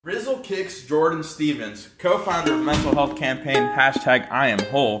Rizzle Kicks Jordan Stevens, co-founder of mental health campaign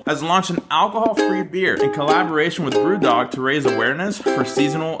 #IamWhole, has launched an alcohol-free beer in collaboration with BrewDog to raise awareness for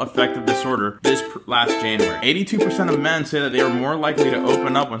seasonal affective disorder this last January. 82% of men say that they are more likely to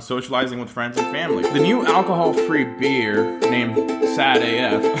open up when socializing with friends and family. The new alcohol-free beer, named Sad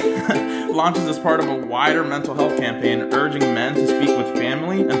AF, launches as part of a wider mental health campaign urging men to speak with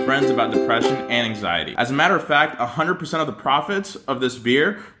family and friends about depression and anxiety. As a matter of fact, 100% of the profits of this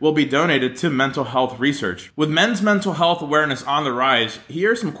beer will be donated to mental health research. With men's mental health awareness on the rise,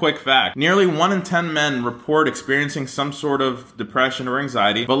 here's some quick facts. Nearly 1 in 10 men report experiencing some sort of depression or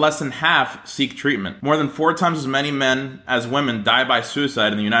anxiety, but less than half seek treatment. More than 4 times as many men as women die by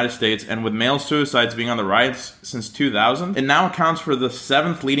suicide in the United States, and with male suicides being on the rise since 2000, it now accounts for the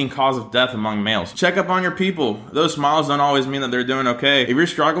 7th leading cause of death among males. Check up on your people. Those smiles don't always mean that they're doing okay. If you're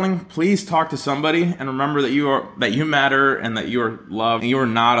struggling, please talk to somebody and remember that you matter and that you are loved and you are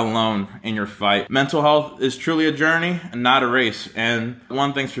not alone in your fight. Mental health is truly a journey and not a race. And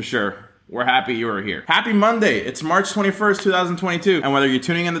one thing's for sure, we're happy you are here. Happy Monday. It's March 21st, 2022. And whether you're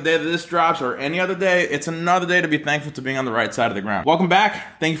tuning in the day that this drops or any other day, it's another day to be thankful to being on the right side of the ground. Welcome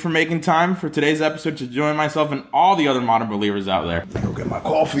back. Thank you for making time for today's episode to join myself and all the other modern believers out there. Go get my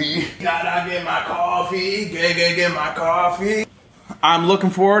coffee. Gotta get my coffee. Get my coffee. I'm looking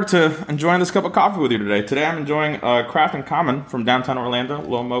forward to enjoying this cup of coffee with you today. Today I'm enjoying a Craft and Common from downtown Orlando,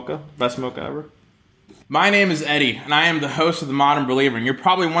 Little Mocha, best mocha ever. My name is Eddie, and I am the host of The Modern Believer, and you're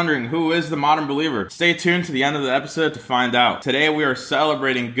probably wondering, who is The Modern Believer? Stay tuned to the end of the episode to find out. Today we are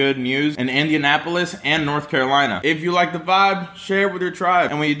celebrating good news in Indianapolis and North Carolina. If you like the vibe, share it with your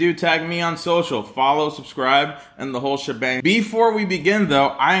tribe. And when you do, tag me on social, follow, subscribe, and the whole shebang. Before we begin, though,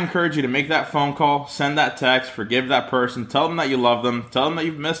 I encourage you to make that phone call, send that text, forgive that person, tell them that you love them, tell them that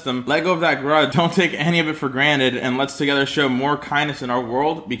you've missed them, let go of that grudge, don't take any of it for granted, and let's together show more kindness in our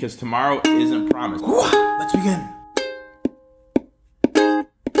world, because tomorrow isn't promised. Let's begin.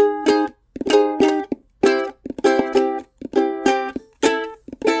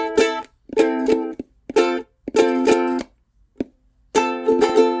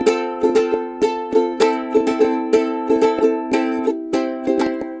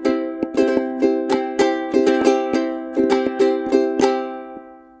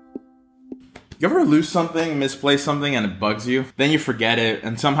 You ever lose something, misplace something, and it bugs you? Then you forget it,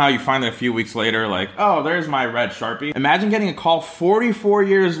 and somehow you find it a few weeks later, like, oh, there's my red Sharpie. Imagine getting a call 44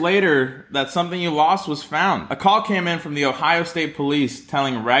 years later that something you lost was found. A call came in from the Ohio State Police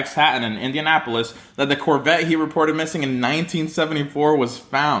telling Rex Hatton in Indianapolis that the Corvette he reported missing in 1974 was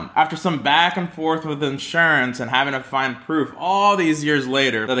found. After some back and forth with insurance and having to find proof all these years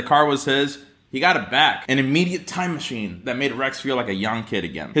later that the car was his, he got it back. An immediate time machine that made Rex feel like a young kid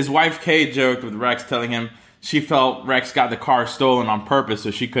again. His wife Kay joked with Rex, telling him she felt Rex got the car stolen on purpose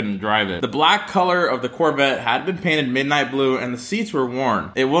so she couldn't drive it. The black color of the Corvette had been painted midnight blue and the seats were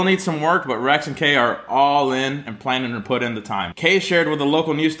worn. It will need some work, but Rex and Kay are all in and planning to put in the time. Kay shared with a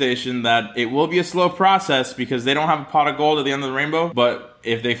local news station that it will be a slow process because they don't have a pot of gold at the end of the rainbow, but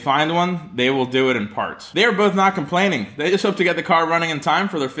if they find one, they will do it in parts. They are both not complaining. They just hope to get the car running in time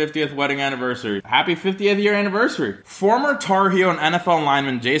for their 50th wedding anniversary. Happy 50th year anniversary. Former Tar Heel and NFL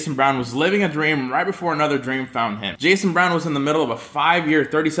lineman Jason Brown was living a dream right before another dream found him. Jason Brown was in the middle of a 5-year,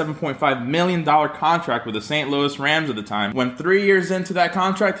 $37.5 million contract with the St. Louis Rams at the time. When 3 years into that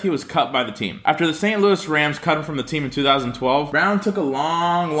contract, he was cut by the team. After the St. Louis Rams cut him from the team in 2012, Brown took a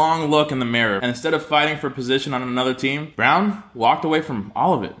long look in the mirror, and instead of fighting for a position on another team, Brown walked away from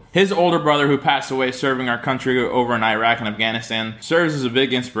all of it. His older brother, who passed away serving our country over in Iraq and Afghanistan, serves as a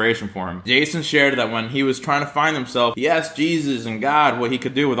big inspiration for him. Jason shared that when he was trying to find himself, he asked Jesus and God what he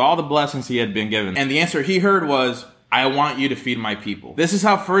could do with all the blessings he had been given. And the answer he heard was, I want you to feed my people. This is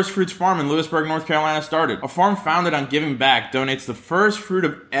how First Fruits Farm in Lewisburg, North Carolina started. A farm founded on giving back donates the first fruit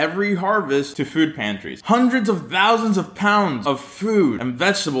of every harvest to food pantries. Hundreds of thousands of pounds of food and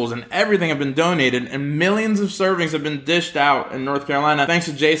vegetables and everything have been donated, and millions of servings have been dished out in North Carolina thanks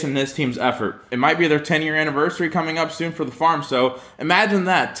to Jason and his team's effort. It might be their 10-year anniversary coming up soon for the farm, so imagine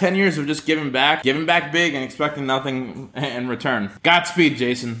that, 10 years of just giving back big and expecting nothing in return. Godspeed,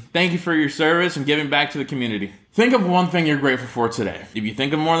 Jason. Thank you for your service and giving back to the community. Think of one thing you're grateful for today. If you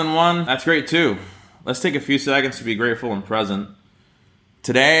think of more than one, that's great too. Let's take a few seconds to be grateful and present.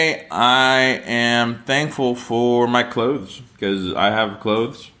 Today, I am thankful for my clothes, because I have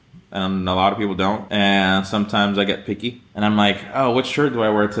clothes and a lot of people don't. And sometimes I get picky and I'm like, oh, which shirt do I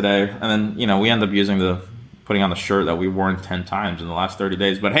wear today? And then, we end up putting on the shirt that we've worn 10 times in the last 30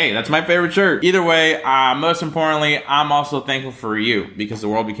 days. But hey, that's my favorite shirt. Either way, most importantly, I'm also thankful for you, because the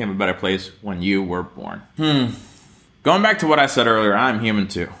world became a better place when you were born. Going back to what I said earlier, I'm human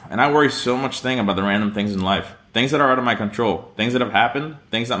too. And I worry so much about the random things in life. Things that are out of my control. Things that have happened.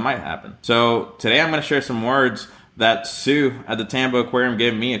 Things that might happen. So today I'm going to share some words that Sue at the Tampa Aquarium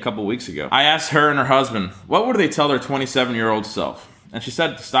gave me a couple weeks ago. I asked her and her husband, what would they tell their 27-year-old self? And she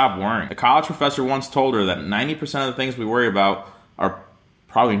said to stop worrying. A college professor once told her that 90% of the things we worry about are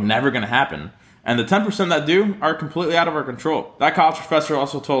probably never going to happen. And the 10% that do are completely out of our control. That college professor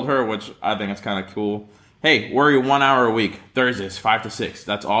also told her, which I think is kind of cool, hey, worry 1 hour a week, Thursdays, 5 to 6.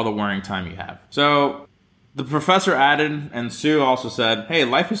 That's all the worrying time you have. So the professor added, and Sue also said, hey,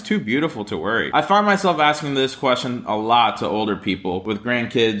 life is too beautiful to worry. I find myself asking this question a lot to older people with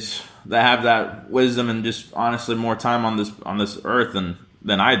grandkids that have that wisdom and just honestly more time on this earth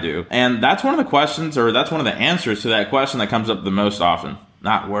than I do. And that's one of the questions, or that's one of the answers to that question that comes up the most often.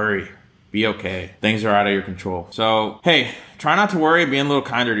 Not worry. Be okay. Things are out of your control. So, hey, try not to worry. Be a little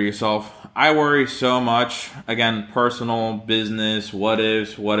kinder to yourself. I worry so much. Again, personal, business, what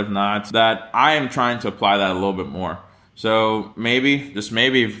ifs, what if nots, that I am trying to apply that a little bit more. So maybe, just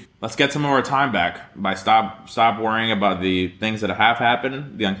maybe, let's get some of our time back by stop worrying about the things that have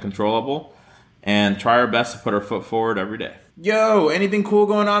happened, the uncontrollable, and try our best to put our foot forward every day. Yo, anything cool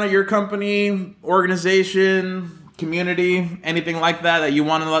going on at your company, organization, community, anything like that you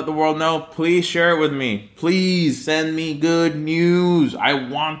want to let the world know, please share it with me. Please send me good news. I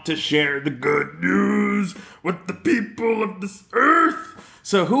want to share the good news with the people of this earth.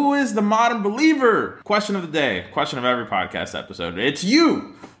 So who is the modern believer? Question of the day. Question of every podcast episode. It's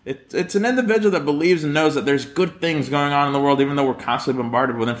you. It's an individual that believes and knows that there's good things going on in the world, even though we're constantly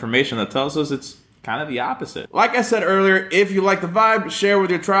bombarded with information that tells us it's kind of the opposite. Like I said earlier, if you like the vibe, share with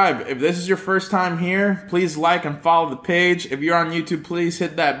your tribe. If this is your first time here, please like and follow the page. If you're on YouTube, please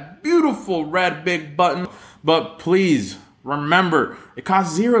hit that beautiful red big button. But please remember, it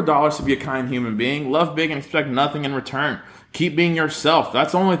costs $0 to be a kind human being. Love big and expect nothing in return. Keep being yourself.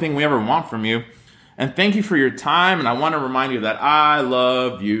 That's the only thing we ever want from you. And thank you for your time. And I want to remind you that I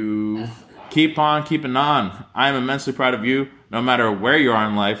love you. Keep on keeping on. I am immensely proud of you. No matter where you are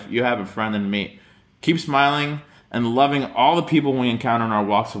in life, you have a friend in me. Keep smiling and loving all the people we encounter in our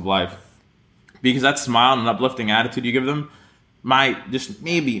walks of life. Because that smile and uplifting attitude you give them might just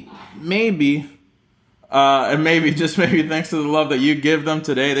maybe, just maybe thanks to the love that you give them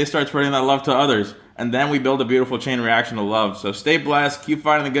today, they start spreading that love to others. And then we build a beautiful chain reaction of love. So stay blessed. Keep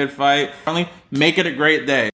fighting the good fight. Finally, make it a great day.